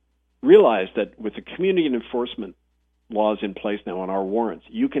 and realize that with the community and enforcement laws in place now on our warrants,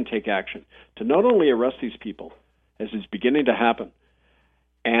 you can take action to not only arrest these people, as is beginning to happen,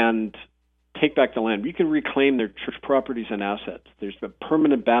 and take back the land. You can reclaim their church properties and assets. There's a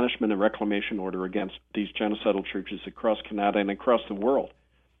permanent banishment and reclamation order against these genocidal churches across Canada and across the world.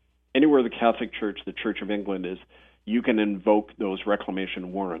 Anywhere the Catholic Church, the Church of England is, you can invoke those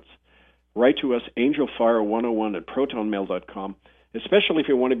reclamation warrants. Write to us, angelfire101 at protonmail.com, especially if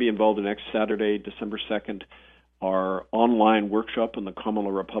you want to be involved in next Saturday, December 2nd, our online workshop in the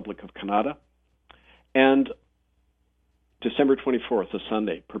Commonwealth Republic of Canada. And December 24th, a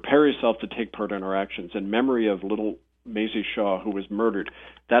Sunday. Prepare yourself to take part in our actions in memory of little Maisie Shaw, who was murdered.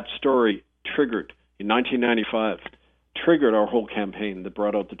 That story triggered, in 1995, triggered our whole campaign that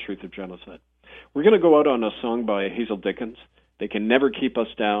brought out the truth of genocide. We're going to go out on a song by Hazel Dickens. They can never keep us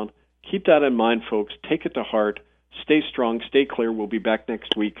down. Keep that in mind, folks. Take it to heart. Stay strong. Stay clear. We'll be back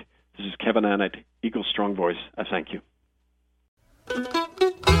next week. This is Kevin Annett, Eagle Strong Voice. I thank you.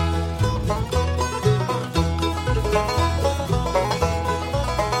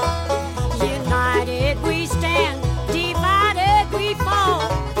 United we stand, divided we fall.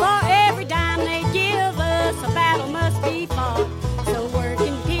 For every dime they give us, a battle must be fought. So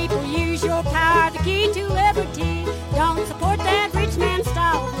working people, use your power, the key to liberty. Don't support that rich man's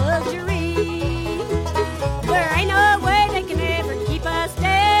style of luxury. There ain't no way they can ever keep us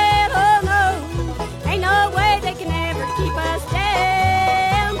down, oh no. Ain't no way they can ever keep us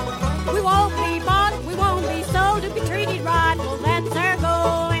down. We won't be bought, we won't be sold, to be treated right, well that's our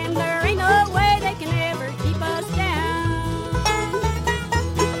goal. And there ain't no way they can ever keep us down.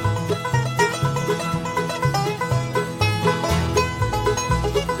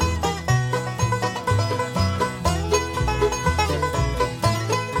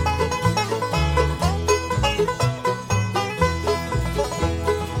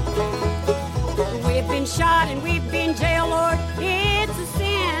 We've been shot and we've been jailed, Lord, it's a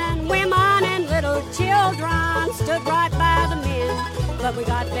sin. Women and little children stood right by the men. But we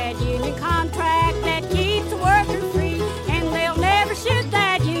got that union contract